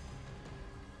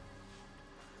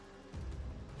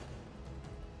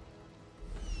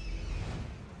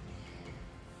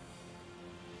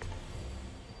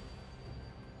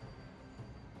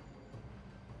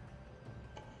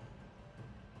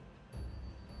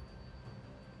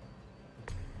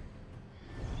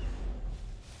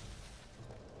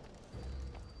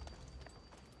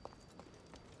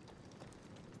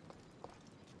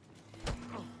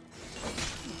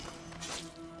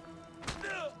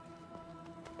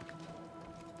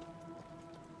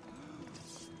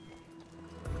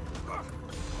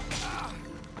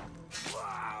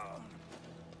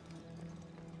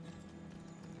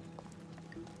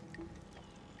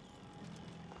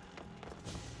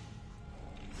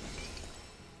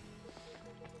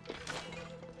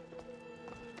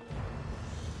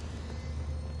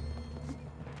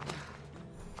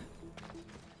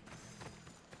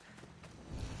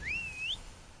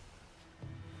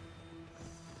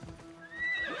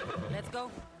 Let's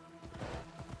go.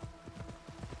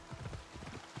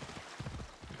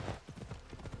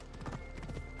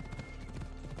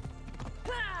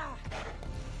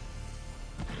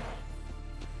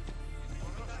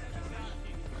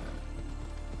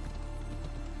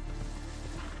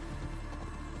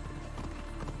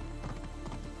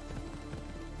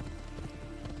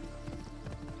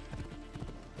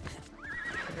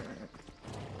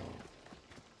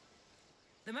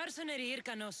 The mercenary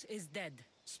Hyrcanos is dead.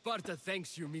 Sparta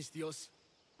thanks you, Mystios.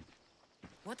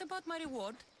 What about my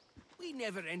reward? We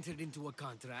never entered into a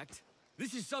contract.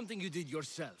 This is something you did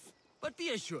yourself. But be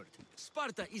assured,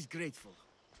 Sparta is grateful.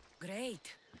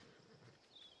 Great.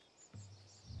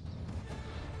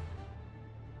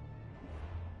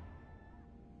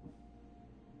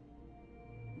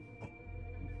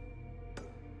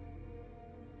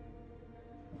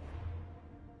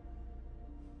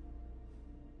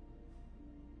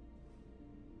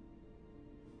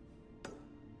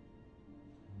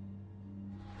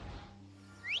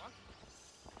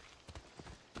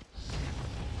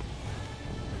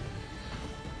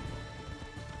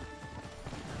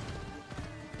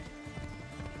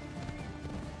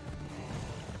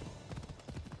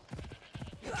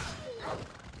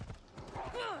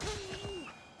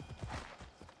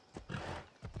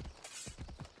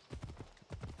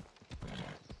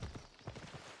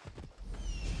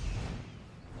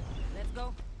 Let's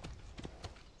go.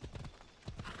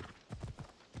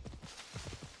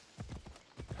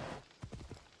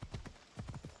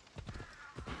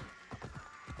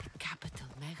 The capital,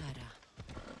 Megara.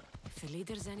 If the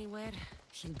leader's anywhere,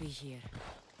 he'll be here.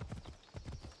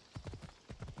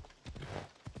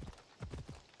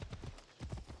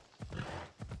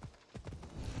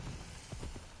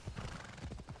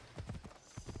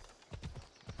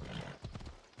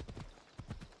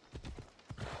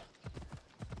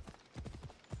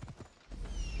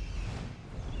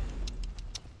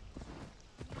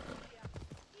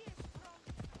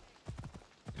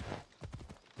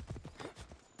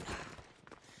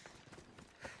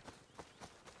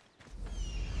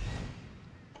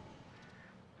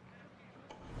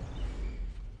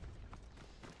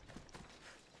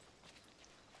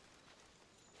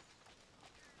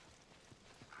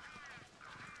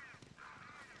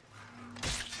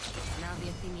 Now the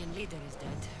Athenian leader is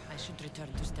dead, I should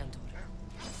return to Stentor.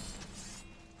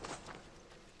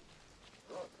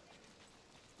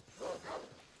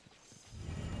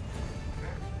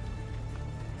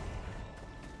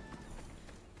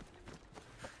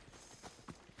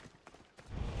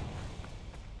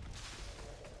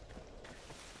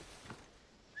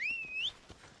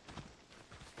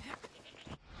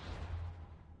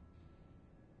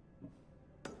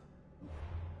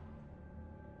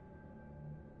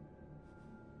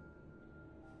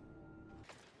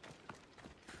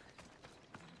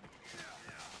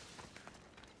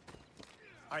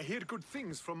 I hear good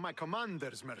things from my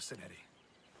commanders, mercenary.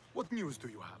 What news do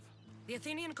you have? The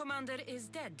Athenian commander is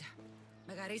dead.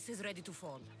 Megaris is ready to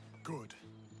fall. Good.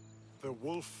 The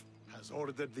wolf has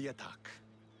ordered the attack.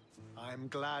 I'm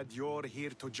glad you're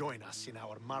here to join us in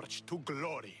our march to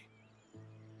glory.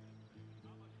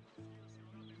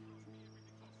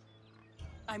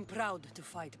 I'm proud to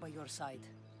fight by your side.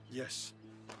 Yes,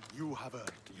 you have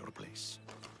earned your place.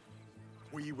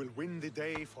 We will win the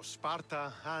day for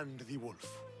Sparta and the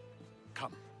wolf.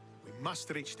 Come, we must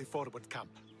reach the forward camp.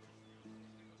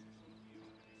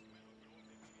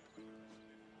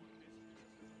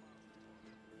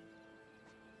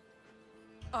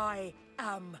 I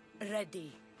am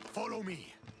ready. Follow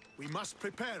me. We must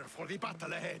prepare for the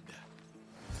battle ahead.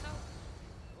 So,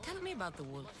 tell me about the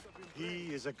wolf.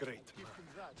 He is a great man.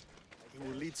 He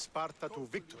will lead Sparta to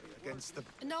victory against the...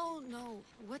 No, no.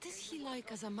 What is he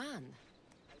like as a man?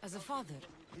 As a father?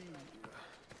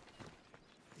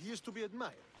 He used to be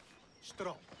admired.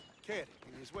 Strong, caring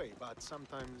in his way, but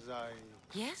sometimes I...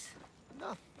 Yes?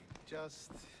 Nothing.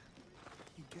 Just...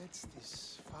 He gets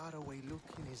this faraway look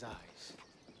in his eyes.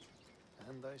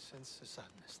 And I sense a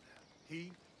sadness there.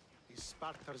 He is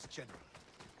Sparta's general.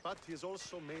 But he is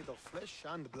also made of flesh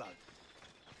and blood.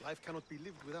 Life cannot be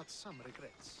lived without some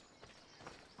regrets.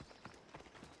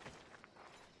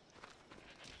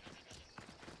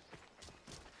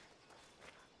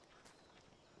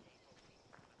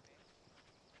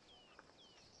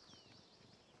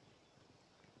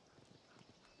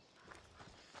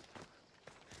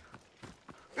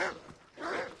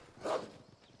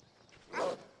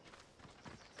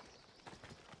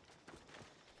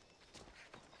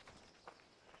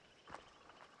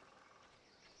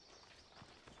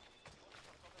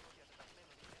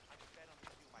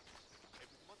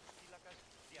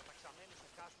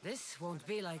 This won't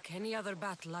be like any other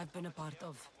battle I've been a part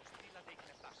of.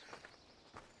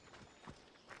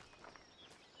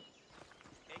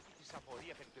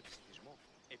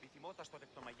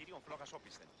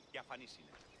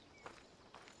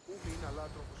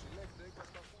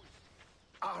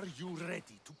 Are you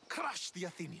ready to crush the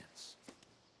Athenians?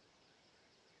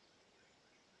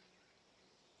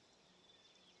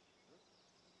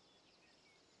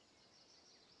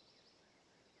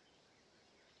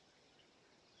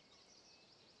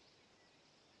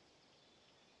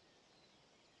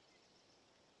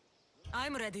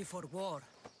 I'm ready for war.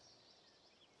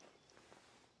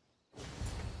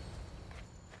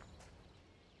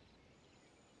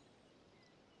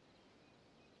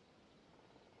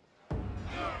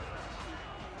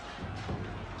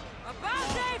 A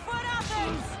bad day for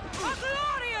Athens! A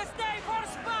glorious day for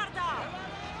Sparta!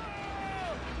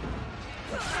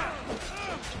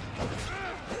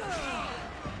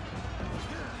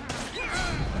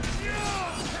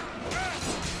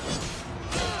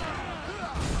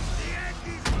 The end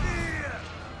is near!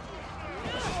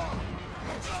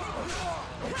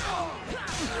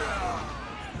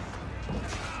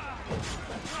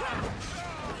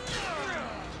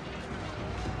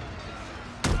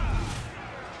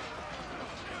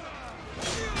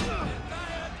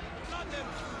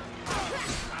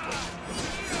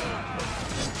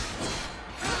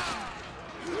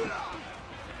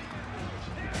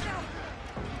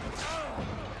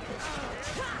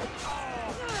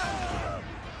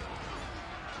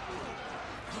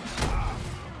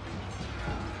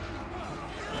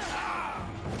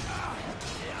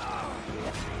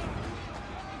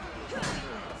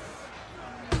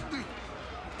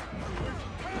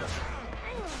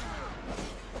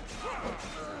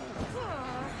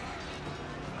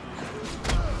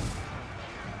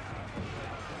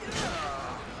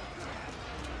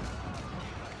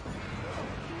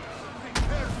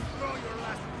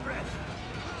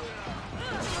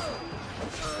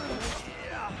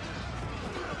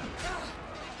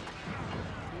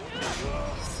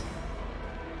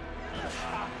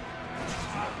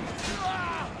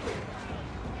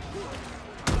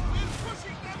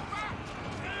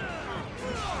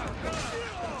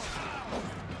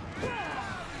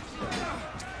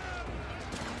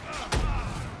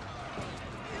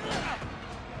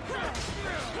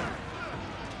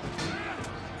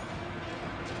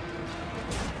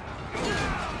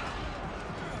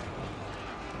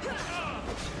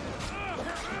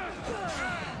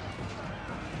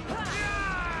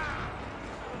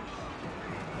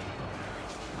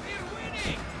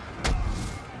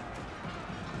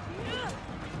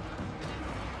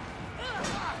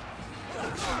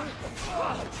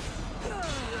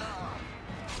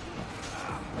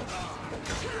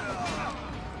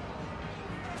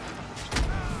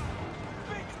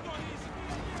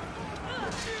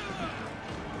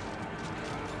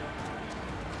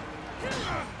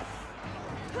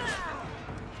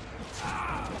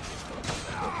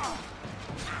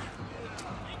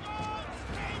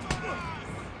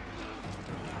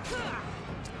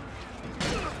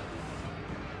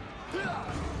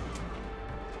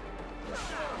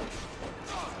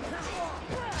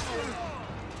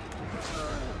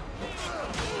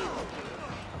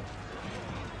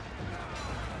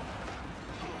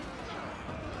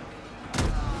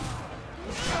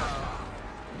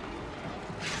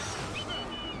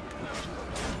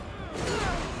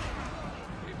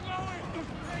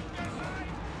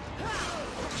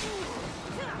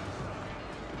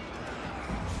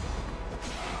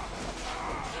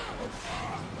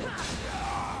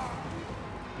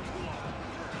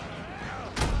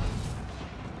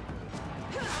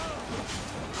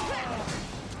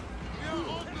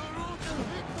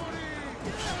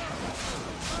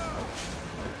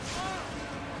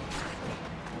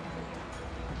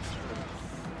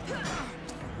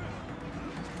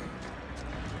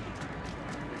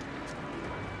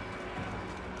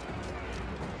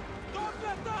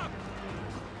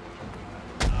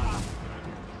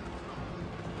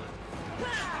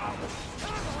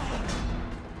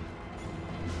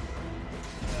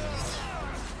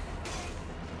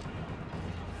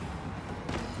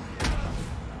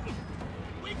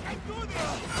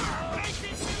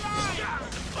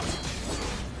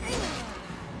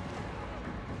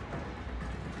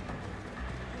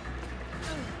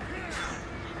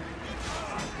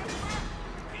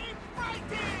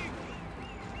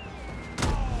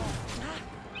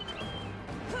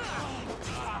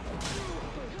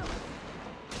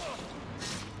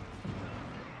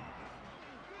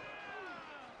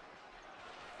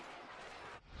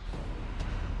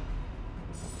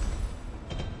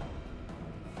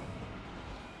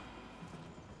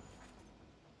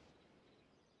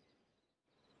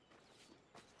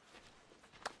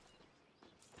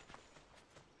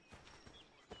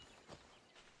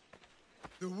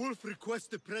 The wolf requests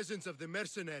the presence of the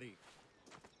mercenary.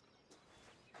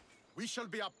 We shall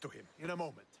be up to him in a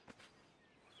moment.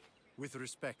 With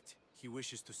respect, he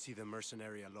wishes to see the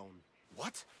mercenary alone.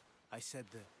 What? I said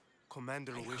the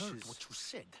commander I wishes... heard what you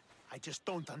said. I just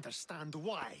don't understand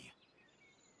why.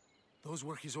 Those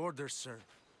were his orders, sir.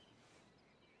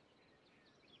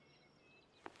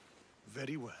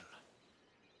 Very well.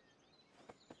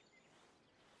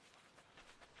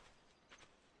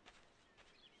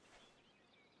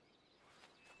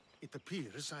 It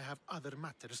appears I have other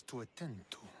matters to attend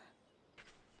to.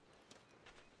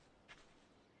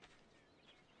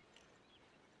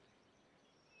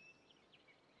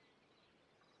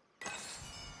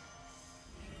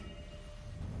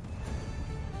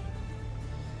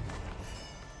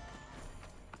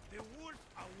 The wolf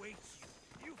awaits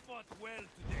you. You fought well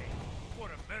today. For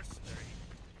a mercenary.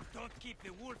 Don't keep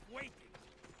the wolf waiting.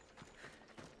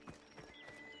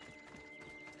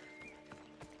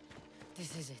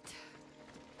 This is it.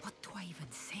 What do I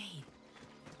even say?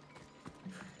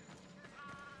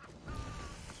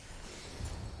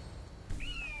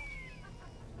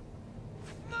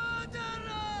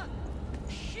 Murderer!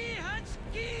 She has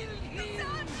killed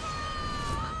him!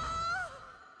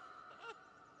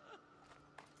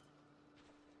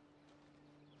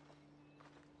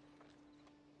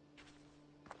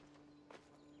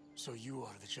 So you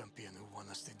are the champion who won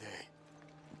us today.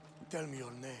 Tell me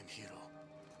your name, hero,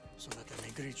 so that I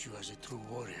may greet you as a true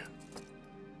warrior.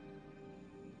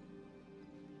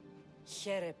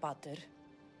 Here, Pater.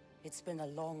 It's been a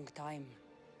long time.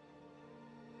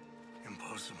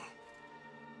 Impossible.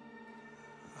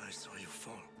 I saw you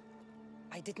fall.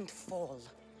 I didn't fall.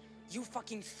 You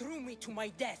fucking threw me to my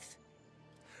death.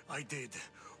 I did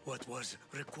what was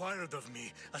required of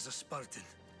me as a Spartan.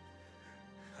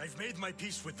 I've made my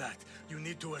peace with that. You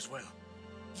need to as well.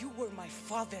 You were my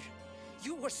father.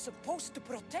 You were supposed to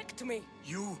protect me.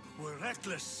 You were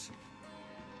reckless.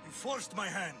 You forced my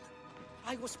hand.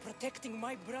 I was protecting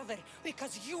my brother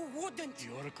because you wouldn't.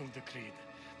 The Oracle decreed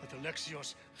that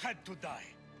Alexios had to die.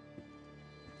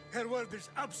 Her word is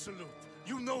absolute.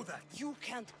 You know that. You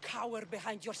can't cower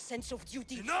behind your sense of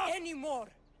duty Enough! anymore.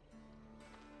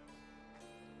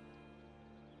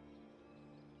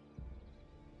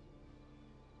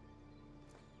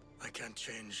 I can't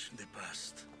change the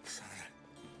past, Sandra.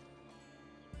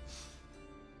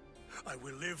 I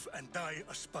will live and die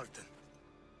a Spartan.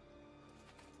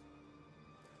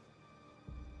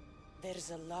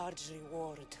 There's a large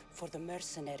reward for the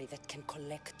mercenary that can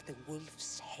collect the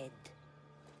wolf's head.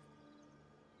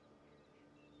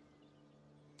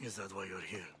 Is that why you're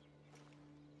here?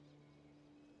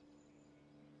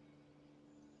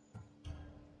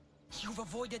 You've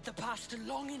avoided the past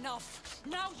long enough.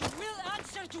 Now you will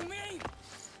answer to me!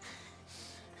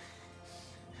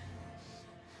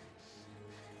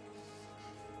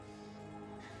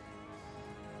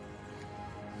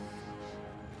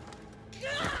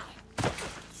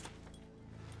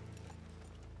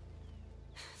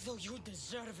 Though you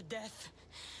deserve death,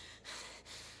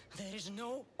 there is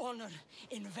no honor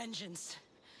in vengeance.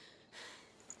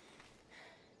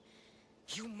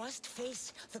 You must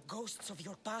face the ghosts of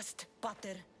your past,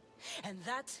 Pater. And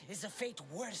that is a fate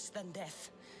worse than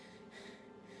death.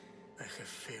 I have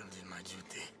failed in my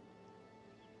duty.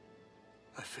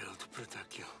 I failed to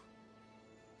protect you.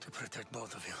 To protect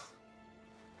both of you.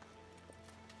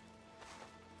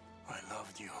 I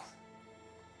loved you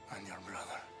and your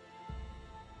brother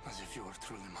as if you were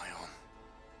truly my own.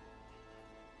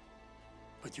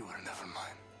 But you were never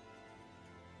mine.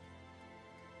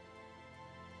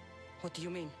 What do you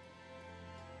mean?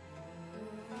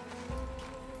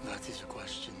 That is a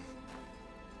question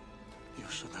you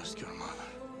should ask your mother.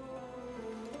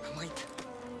 Wait.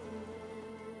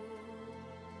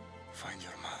 Find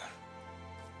your mother.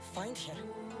 Find her?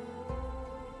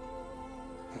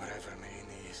 Wherever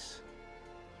Merini is,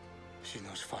 she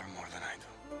knows far more than I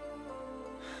do.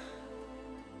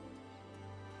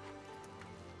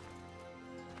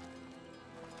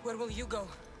 Where will you go?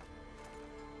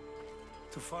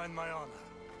 To find my honor.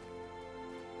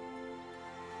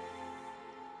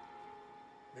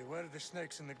 Beware the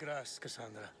snakes in the grass,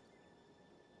 Cassandra.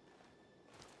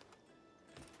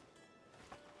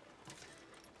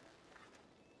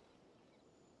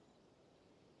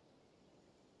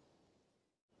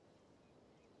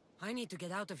 I need to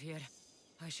get out of here.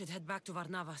 I should head back to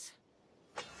Varnavas.